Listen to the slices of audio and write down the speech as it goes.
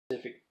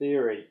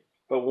theory,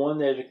 but one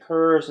that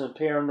occurs in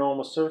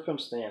paranormal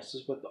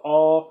circumstances with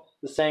all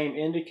the same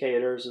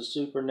indicators of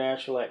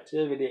supernatural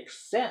activity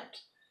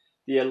except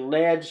the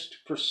alleged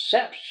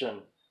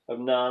perception of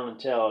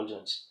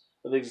non-intelligence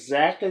of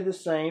exactly the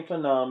same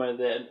phenomena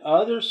that in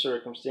other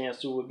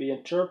circumstances would be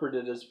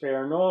interpreted as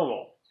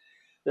paranormal.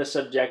 The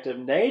subjective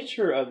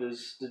nature of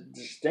this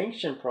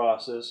distinction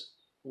process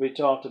will be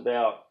talked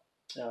about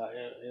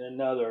in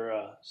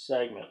another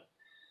segment.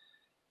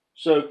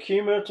 So,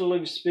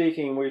 cumulatively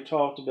speaking, we've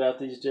talked about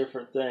these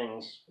different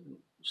things.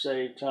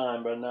 Save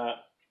time by not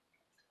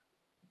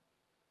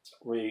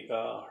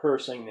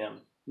rehearsing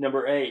them.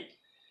 Number 8.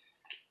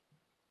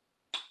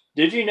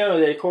 Did you know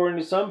that according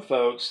to some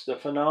folks, the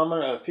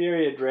phenomena of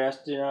period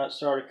dress did not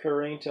start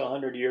occurring until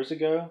 100 years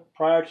ago?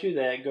 Prior to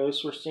that,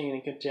 ghosts were seen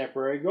in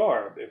contemporary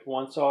garb. If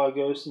one saw a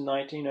ghost in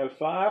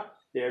 1905,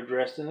 they are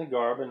dressed in the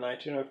garb in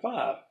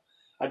 1905.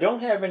 I don't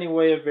have any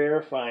way of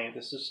verifying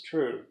this is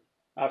true.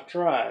 I've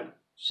tried,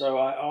 so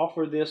I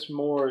offer this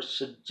more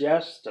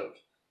suggestive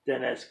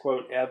than as,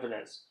 quote,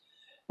 evidence.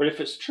 But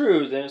if it's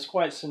true, then it's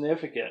quite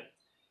significant.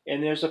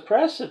 And there's a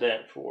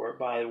precedent for it,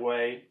 by the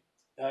way,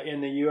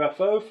 in the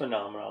UFO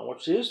phenomenon,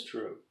 which is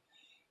true.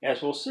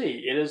 As we'll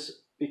see, it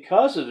is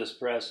because of this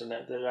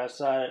precedent that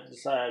I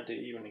decided to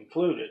even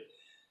include it.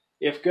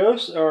 If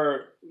ghosts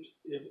are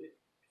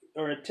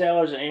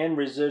intelligent and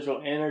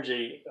residual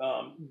energy,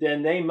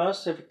 then they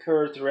must have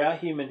occurred throughout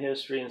human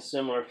history in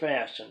similar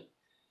fashion.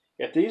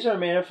 If these are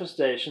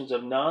manifestations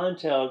of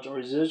non-intelligent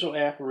residual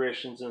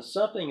apparitions, then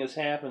something has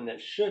happened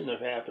that shouldn't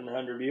have happened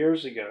 100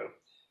 years ago.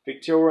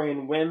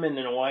 Victorian women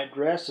in white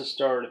dresses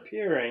started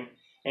appearing,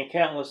 and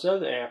countless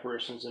other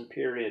apparitions in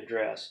period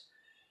dress.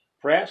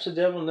 Perhaps the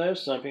devil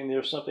knows something.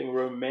 There's something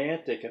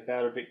romantic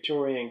about a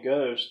Victorian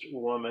ghost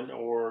woman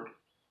or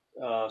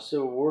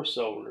Civil War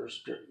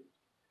soldiers.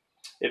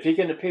 If he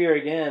can appear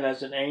again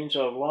as an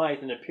angel of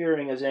light, then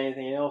appearing as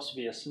anything else would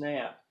be a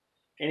snap.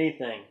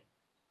 Anything.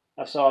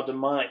 I saw a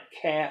demonic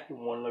cat in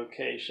one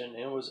location,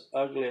 and it was the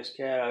ugliest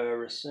cat I've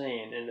ever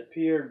seen, and it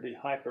appeared to be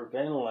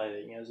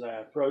hyperventilating as I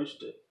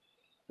approached it.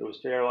 It was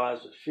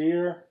paralyzed with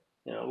fear,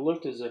 and it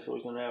looked as if it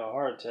was going to have a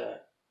heart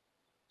attack.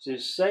 See,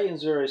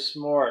 Satan's very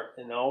smart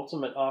and the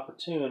ultimate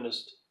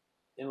opportunist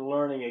in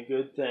learning a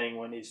good thing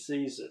when he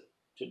sees it,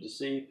 to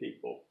deceive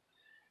people.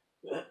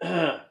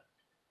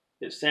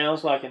 It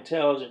sounds like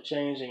intelligent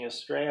changing a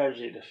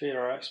strategy to fit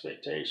our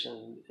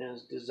expectations and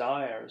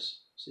desires.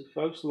 See,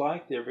 folks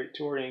like their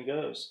Victorian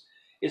ghosts.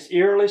 It's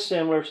eerily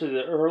similar to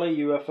the early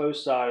UFO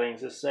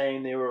sightings as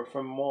saying they were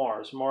from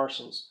Mars,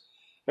 Martians.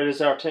 But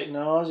as our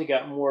technology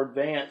got more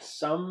advanced,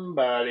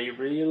 somebody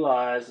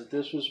realized that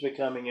this was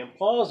becoming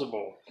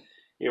implausible.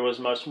 It was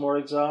much more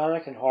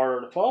exotic and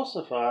harder to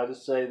falsify to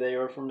say they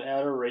were from the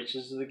outer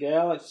reaches of the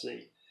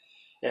galaxy.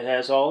 It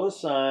has all the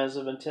signs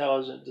of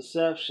intelligent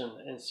deception,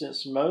 and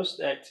since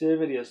most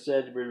activity is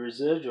said to be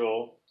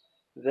residual,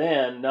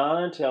 then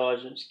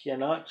non-intelligence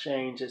cannot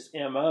change its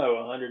MO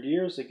 100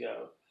 years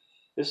ago.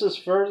 This is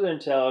further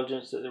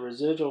intelligence that the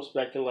residual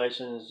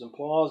speculation is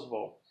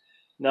implausible.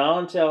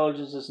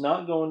 Non-intelligence is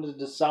not going to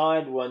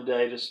decide one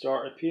day to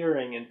start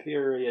appearing in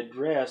period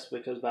dress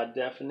because by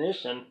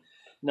definition,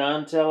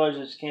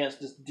 non-intelligence can't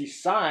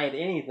decide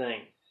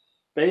anything.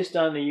 Based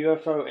on the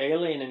UFO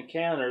alien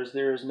encounters,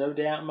 there is no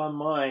doubt in my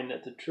mind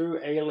that the true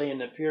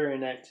alien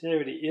appearing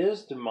activity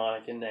is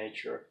demonic in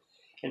nature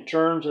in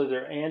terms of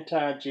their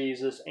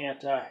anti-Jesus,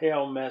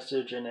 anti-hell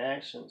message and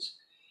actions.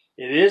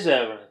 It is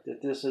evident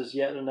that this is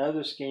yet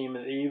another scheme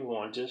of the evil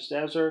one, just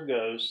as are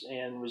ghosts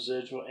and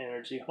residual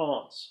energy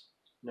haunts.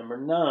 Number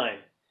 9,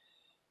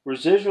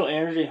 residual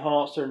energy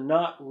haunts are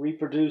not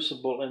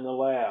reproducible in the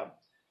lab.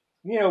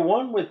 You know,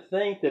 one would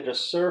think that a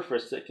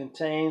surface that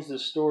contains the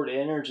stored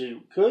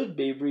energy could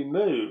be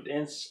removed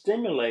and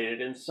stimulated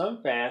in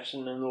some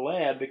fashion in the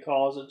lab to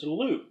cause it to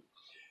loop.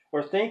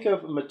 Or think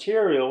of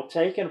material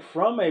taken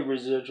from a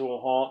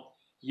residual haunt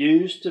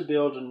used to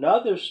build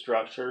another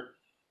structure,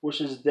 which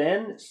is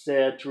then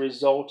said to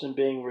result in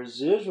being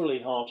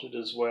residually haunted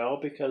as well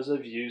because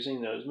of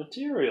using those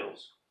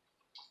materials.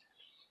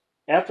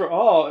 After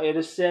all, it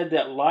is said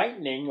that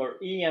lightning or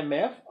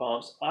EMF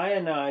pumps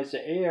ionize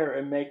the air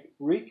and make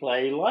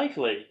replay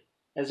likely.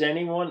 Has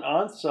anyone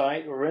on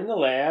site or in the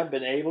lab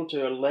been able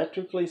to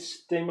electrically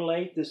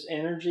stimulate this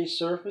energy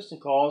surface and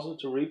cause it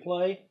to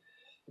replay?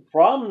 The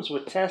problems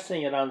with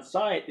testing it on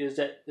site is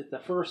that at the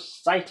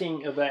first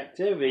sighting of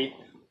activity,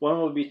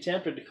 one would be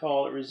tempted to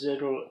call it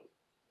residual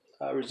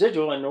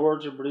in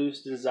order to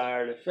produce the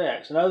desired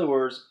effects. In other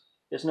words,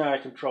 it's not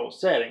a controlled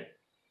setting.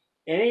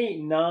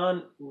 Any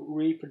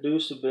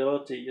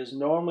non-reproducibility is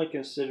normally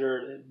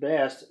considered at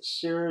best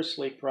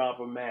seriously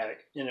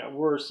problematic, and at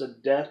worst a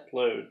death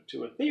blow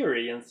to a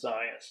theory in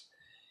science.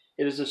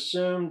 It is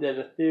assumed that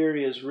a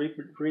theory is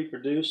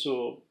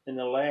reproducible in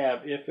the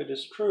lab if it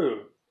is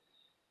true.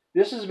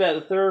 This is about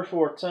the third or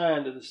fourth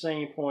time that the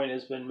same point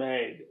has been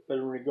made, but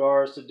in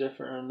regards to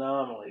different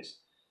anomalies.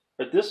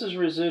 But this is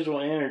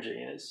residual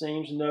energy, and it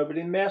seems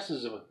nobody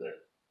messes with it.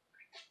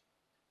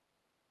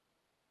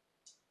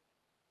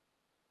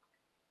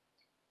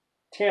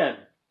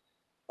 10.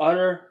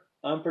 utter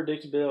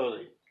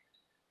unpredictability.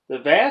 The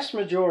vast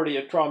majority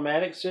of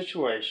traumatic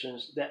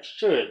situations that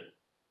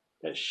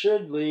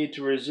should lead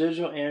to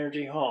residual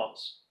energy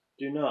haunts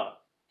do not.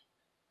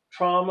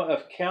 Trauma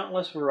of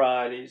countless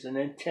varieties and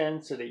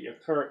intensity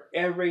occur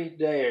every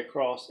day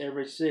across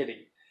every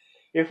city.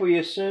 If we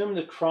assume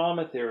the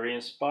trauma theory,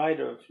 in spite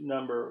of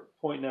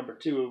point number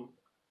 2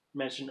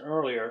 mentioned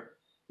earlier,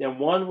 then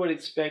one would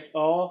expect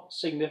all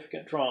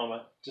significant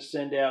trauma to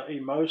send out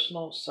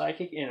emotional,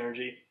 psychic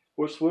energy,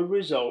 which would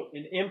result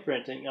in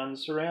imprinting on the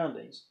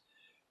surroundings.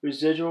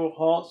 Residual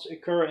haunts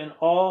occur in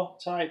all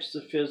types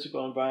of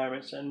physical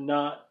environments and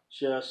not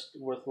just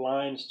with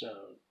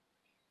limestone.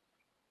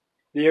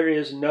 There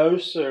is no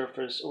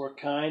surface or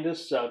kind of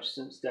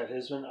substance that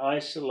has been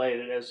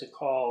isolated as a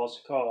cause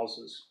of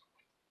causes.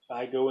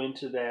 I go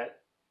into that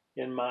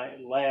in my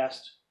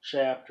last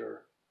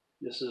chapter.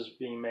 This is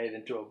being made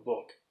into a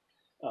book.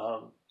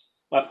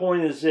 My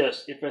point is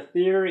this: if a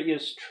theory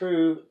is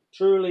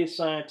truly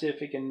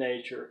scientific in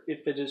nature,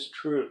 if it is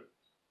true,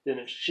 then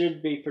it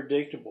should be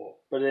predictable.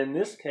 But in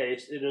this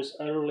case, it is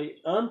utterly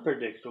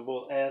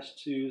unpredictable as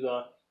to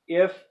the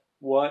if,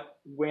 what,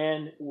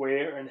 when,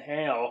 where, and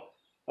how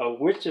of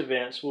which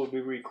events will be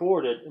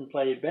recorded and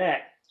played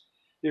back.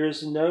 There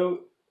is no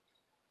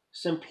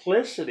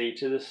simplicity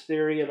to this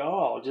theory at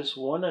all, just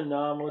one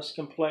anomalous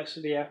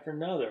complexity after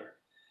another.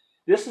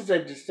 This is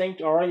a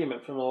distinct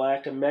argument from the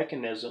lack of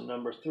mechanism,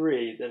 number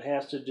 3, that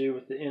has to do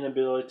with the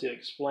inability to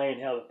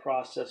explain how the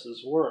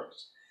processes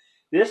works.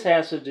 This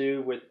has to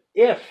do with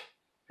if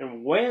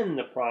and when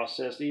the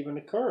process even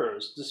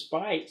occurs,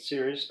 despite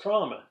serious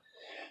trauma.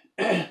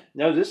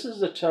 No, this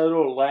is a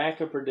total lack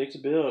of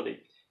predictability.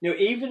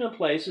 Even in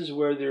places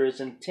where there is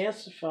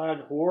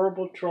intensified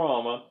horrible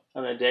trauma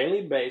on a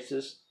daily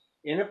basis,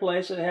 in a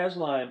place that has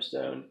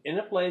limestone, in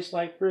a place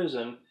like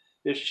prison,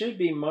 there should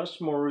be much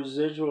more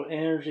residual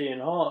energy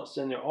and haunts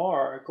than there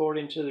are,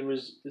 according to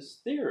this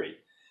theory.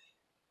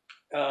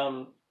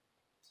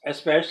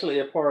 Especially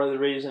a part of the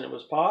reason it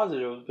was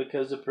positive was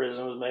because the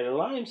prison was made of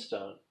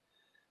limestone.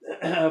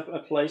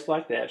 A place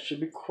like that should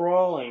be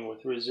crawling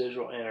with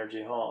residual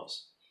energy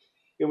haunts.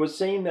 It would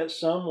seem that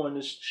someone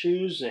is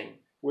choosing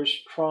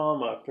which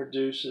trauma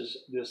produces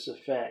this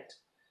effect.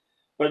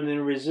 But in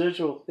the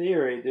residual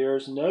theory, there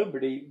is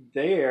nobody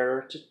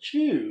there to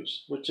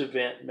choose which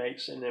event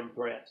makes an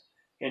imprint.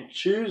 And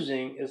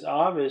choosing is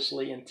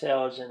obviously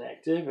intelligent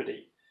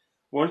activity.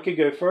 One could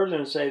go further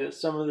and say that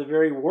some of the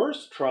very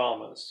worst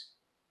traumas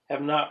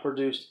have not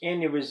produced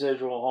any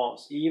residual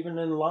haunts, even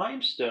in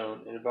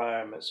limestone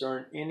environments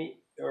or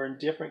in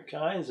different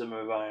kinds of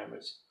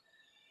environments.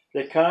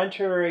 The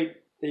contrary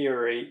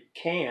theory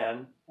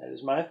that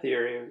is my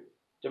theory,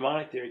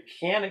 demonic theory,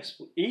 can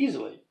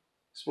easily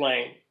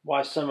explain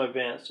why some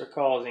events are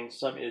causing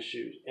some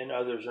issues and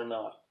others are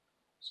not.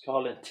 It's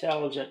called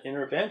intelligent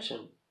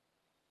intervention.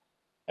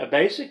 A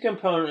basic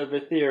component of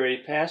a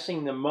theory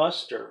passing the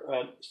muster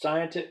of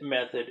scientific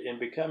method and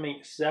becoming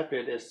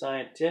accepted as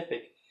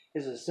scientific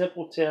is a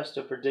simple test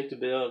of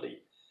predictability.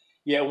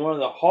 Yet one of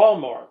the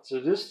hallmarks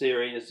of this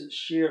theory is its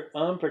sheer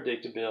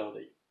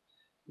unpredictability.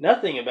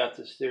 Nothing about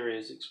this theory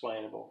is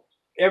explainable.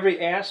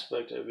 Every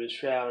aspect of it is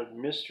shrouded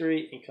in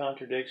mystery and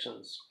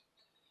contradictions.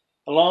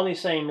 Along these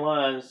same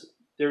lines,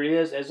 there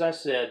is, as I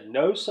said,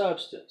 no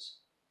substance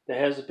that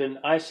has been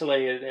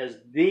isolated as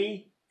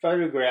the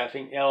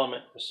photographing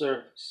element or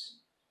surface.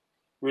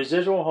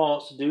 Residual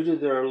haunts, due to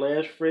their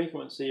alleged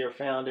frequency, are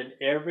found in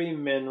every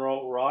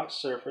mineral rock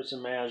surface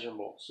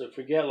imaginable, so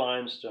forget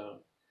limestone.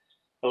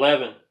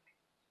 11.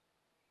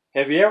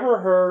 Have you ever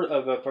heard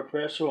of a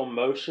perpetual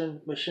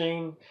motion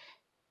machine?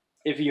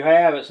 If you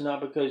have, it's not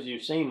because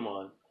you've seen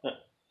one.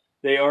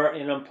 They are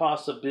an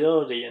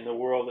impossibility in the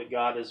world that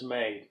God has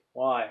made.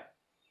 Why?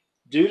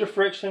 Due to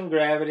friction,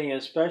 gravity, and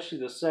especially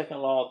the second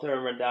law of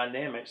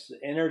thermodynamics, the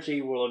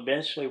energy will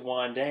eventually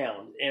wind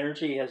down. The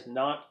energy has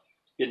not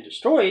been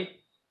destroyed,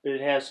 but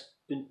it has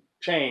been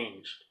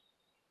changed.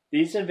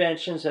 These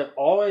inventions have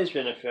always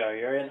been a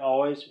failure and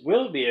always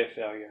will be a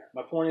failure.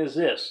 My point is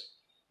this: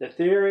 the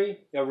theory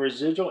of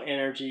residual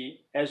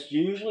energy, as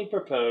usually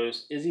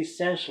proposed, is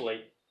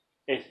essentially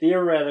a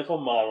theoretical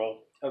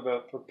model of a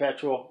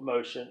perpetual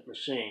motion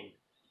machine.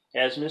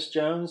 As Miss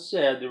Jones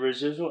said, the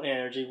residual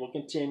energy will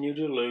continue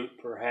to loop,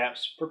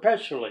 perhaps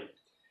perpetually.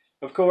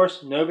 Of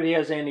course, nobody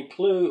has any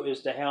clue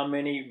as to how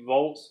many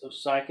volts of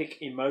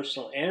psychic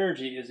emotional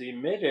energy is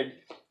emitted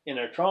in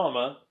a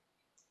trauma,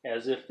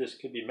 as if this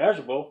could be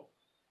measurable,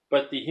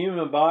 but the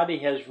human body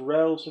has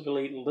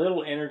relatively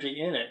little energy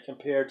in it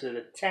compared to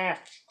the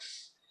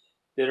tasks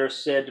that are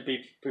said to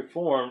be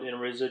performed in a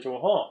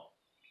residual haunt.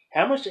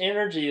 How much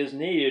energy is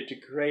needed to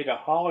create a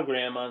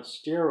hologram on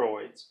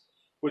steroids,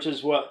 which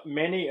is what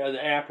many of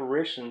the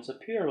apparitions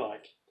appear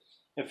like?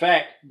 In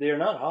fact, they are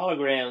not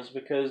holograms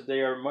because they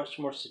are much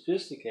more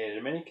sophisticated.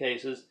 In many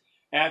cases,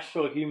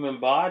 actual human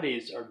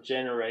bodies are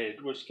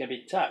generated, which can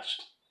be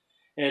touched.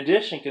 In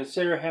addition,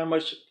 consider how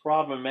much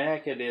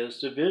problematic it is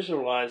to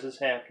visualize this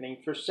happening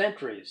for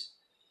centuries.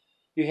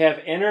 You have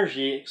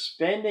energy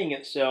expending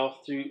itself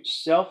through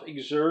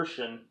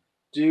self-exertion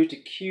due to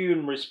cue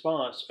and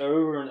response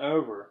over and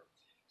over.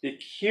 The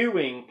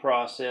cueing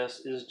process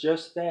is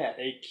just that,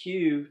 a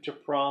cue to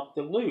prompt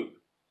the loop.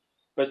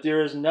 But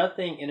there is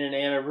nothing in an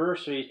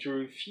anniversary to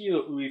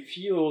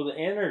refuel the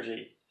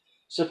energy.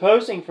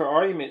 Supposing, for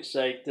argument's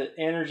sake, that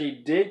energy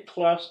did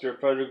cluster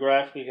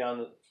photographically on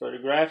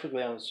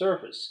the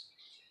surface,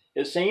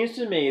 it seems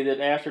to me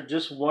that after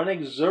just one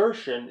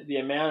exertion, the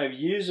amount of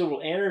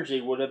usable energy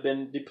would have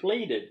been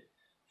depleted.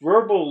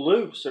 Verbal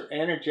loops are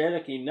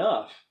energetic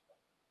enough.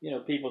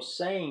 People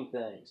saying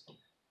things,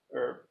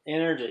 or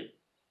energy.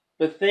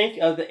 But think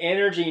of the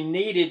energy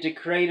needed to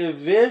create a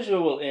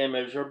visual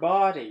image or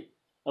body.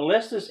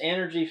 Unless this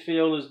energy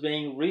field is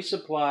being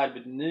resupplied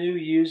with new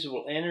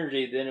usable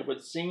energy, then it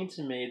would seem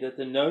to me that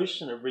the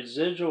notion of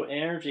residual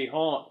energy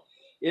haunt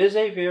is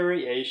a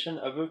variation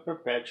of a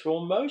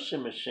perpetual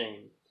motion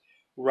machine.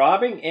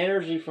 Robbing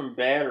energy from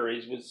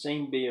batteries would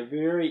seem to be a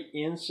very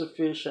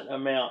insufficient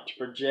amount to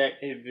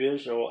project a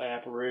visual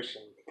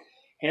apparition.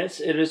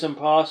 Hence, it is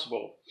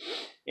impossible.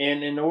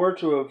 And in order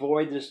to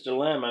avoid this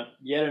dilemma,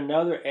 yet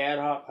another ad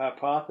hoc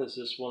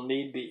hypothesis will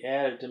need to be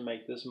added to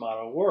make this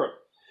model work.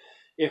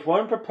 If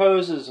one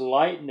proposes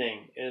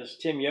lightning, as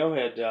Tim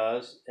Yohead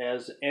does,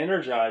 as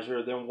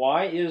energizer, then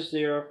why is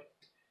there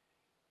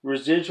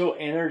residual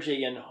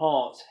energy in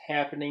haunts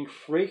happening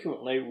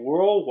frequently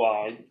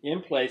worldwide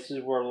in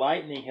places where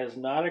lightning has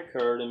not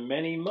occurred in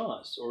many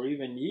months or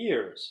even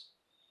years?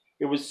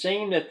 It would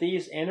seem that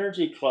these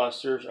energy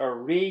clusters are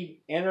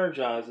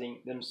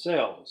re-energizing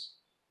themselves,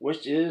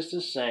 which is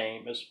the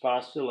same as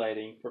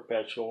postulating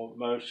perpetual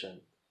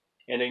motion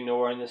and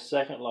ignoring the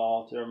second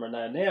law of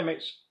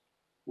thermodynamics,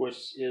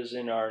 which is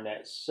in our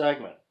next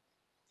segment.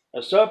 A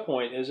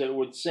subpoint is it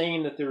would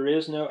seem that there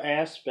is no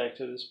aspect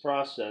of this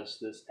process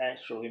that's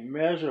actually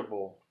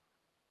measurable.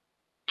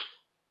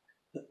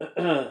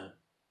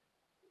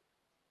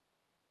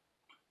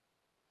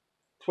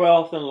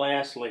 12th and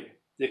lastly,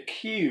 the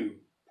Q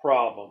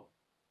problem,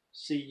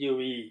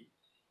 CUE.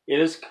 It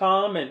is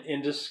common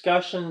in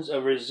discussions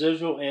of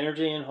residual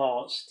energy in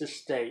haunts to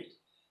state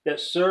that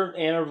certain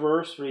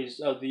anniversaries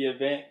of the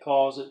event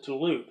cause it to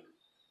loop.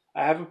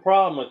 I have a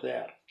problem with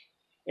that.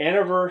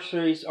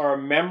 Anniversaries are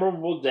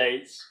memorable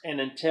dates, and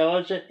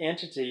intelligent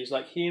entities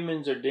like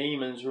humans or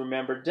demons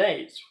remember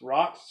dates.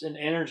 Rocks and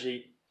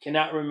energy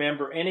cannot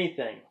remember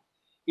anything.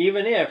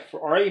 Even if,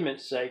 for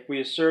argument's sake,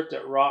 we assert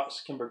that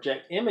rocks can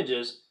project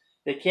images,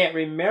 they can't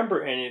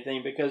remember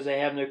anything because they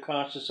have no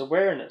conscious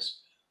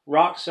awareness.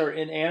 Rocks are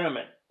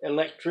inanimate.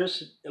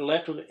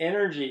 Electrical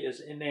energy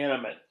is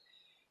inanimate.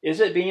 Is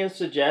it being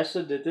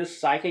suggested that this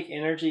psychic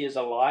energy is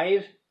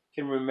alive,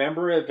 can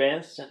remember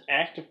events, and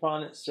act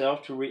upon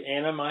itself to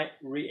reanimate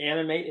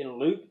and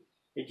loop?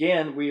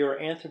 Again, we are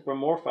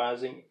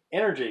anthropomorphizing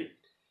energy.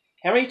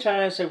 How many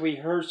times have we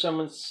heard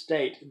someone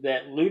state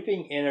that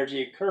looping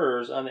energy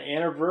occurs on the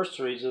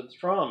anniversaries of the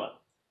trauma?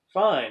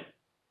 Fine.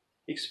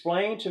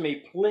 Explain to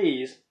me,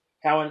 please,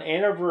 how an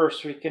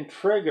anniversary can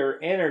trigger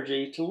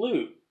energy to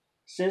loop.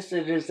 Since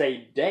it is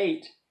a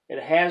date,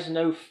 it has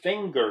no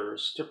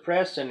fingers to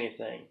press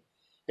anything.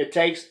 It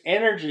takes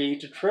energy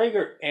to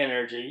trigger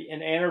energy,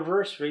 and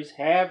anniversaries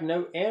have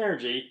no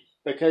energy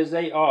because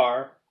they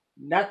are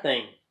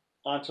nothing,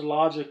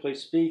 ontologically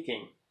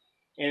speaking.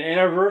 An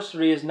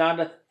anniversary is not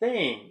a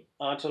thing,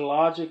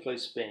 ontologically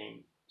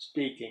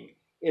speaking.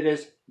 It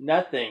is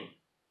nothing.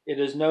 It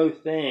is no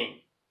thing.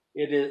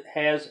 It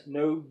has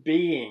no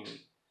being.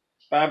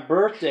 My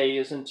birthday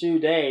is in 2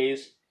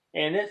 days,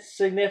 and it's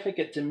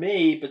significant to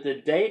me, but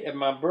the date of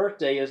my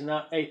birthday is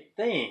not a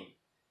thing.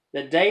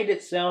 The date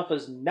itself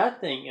is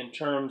nothing in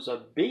terms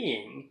of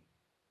being,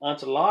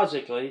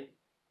 ontologically.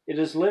 It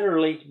is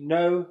literally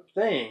no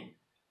thing.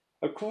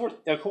 Of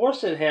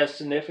course it has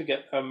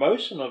significant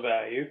emotional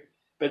value,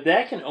 but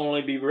that can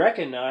only be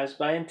recognized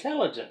by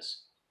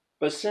intelligence.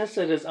 But since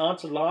it is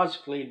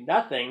ontologically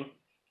nothing,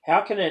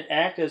 how can it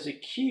act as a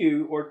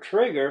cue or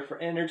trigger for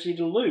energy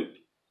to loop?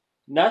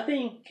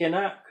 Nothing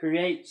cannot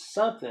create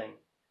something.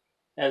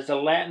 As the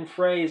Latin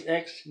phrase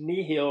ex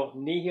nihilo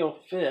nihil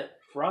fit,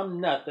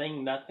 from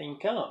nothing, nothing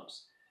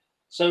comes.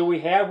 So we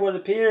have what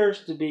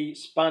appears to be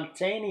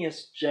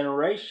spontaneous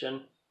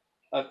generation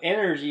of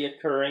energy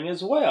occurring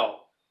as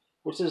well,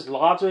 which is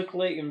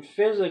logically and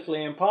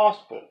physically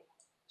impossible.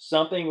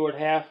 Something would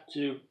have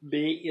to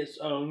be its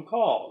own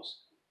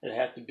cause. It'd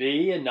have to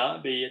be and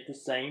not be at the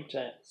same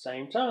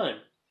time.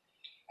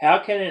 How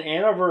can an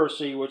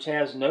anniversary which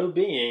has no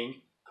being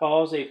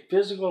cause a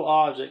physical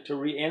object to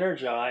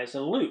re-energize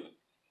and loop?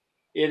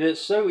 It is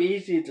so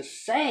easy to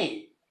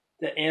say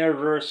that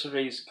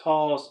anniversaries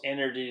cause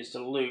energies to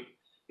loop,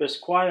 but it's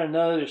quite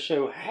another to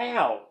show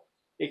how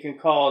it can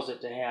cause it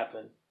to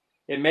happen.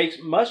 It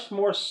makes much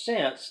more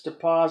sense to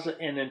posit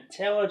an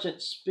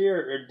intelligent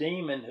spirit or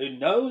demon who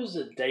knows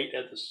the date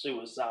of the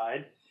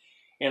suicide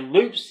and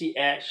loops the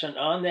action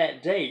on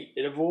that date.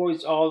 It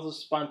avoids all the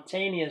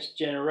spontaneous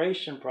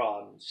generation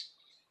problems.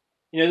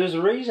 There's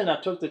a reason I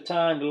took the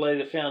time to lay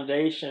the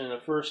foundation in the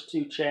first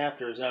 2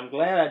 chapters, and I'm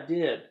glad I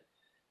did.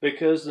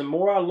 Because the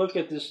more I look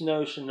at this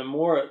notion, the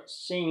more it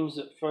seems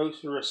that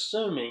folks are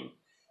assuming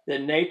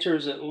that nature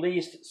is at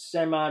least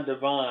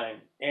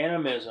semi-divine,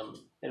 animism,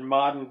 in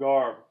modern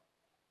garb.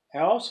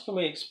 How else can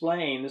we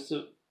explain this,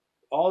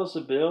 all this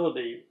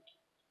ability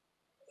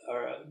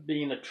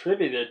being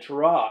attributed to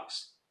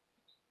rocks?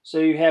 So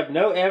you have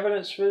no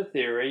evidence for the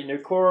theory, no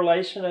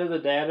correlation of the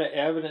data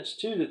evidence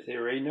to the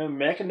theory, no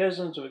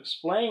mechanism to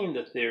explain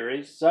the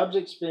theory,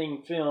 subjects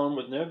being filmed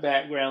with no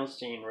background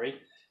scenery,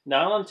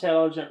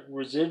 non-intelligent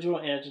residual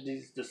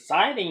entities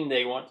deciding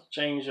they want to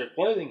change their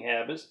clothing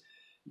habits,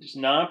 it's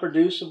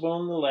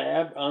non-producible in the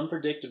lab,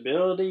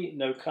 unpredictability,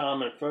 no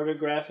common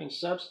photographing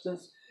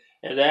substance,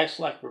 it acts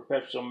like a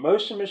perpetual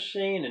motion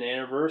machine, and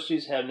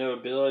universities have no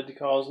ability to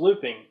cause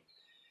looping.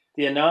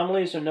 The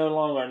anomalies are no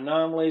longer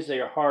anomalies, they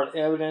are hard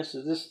evidence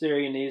that this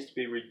theory needs to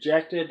be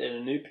rejected and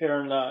a new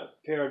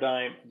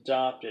paradigm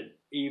adopted,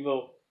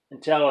 evil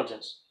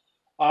intelligence.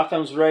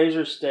 Occam's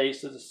razor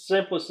states that the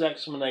simplest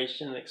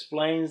explanation that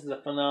explains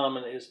the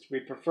phenomena is to be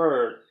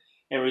preferred,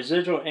 and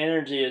residual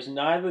energy is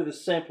neither the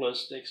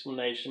simplest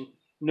explanation,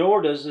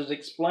 nor does it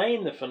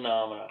explain the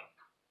phenomena.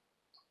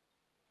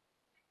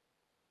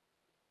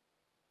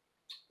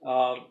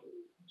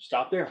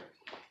 Stop there.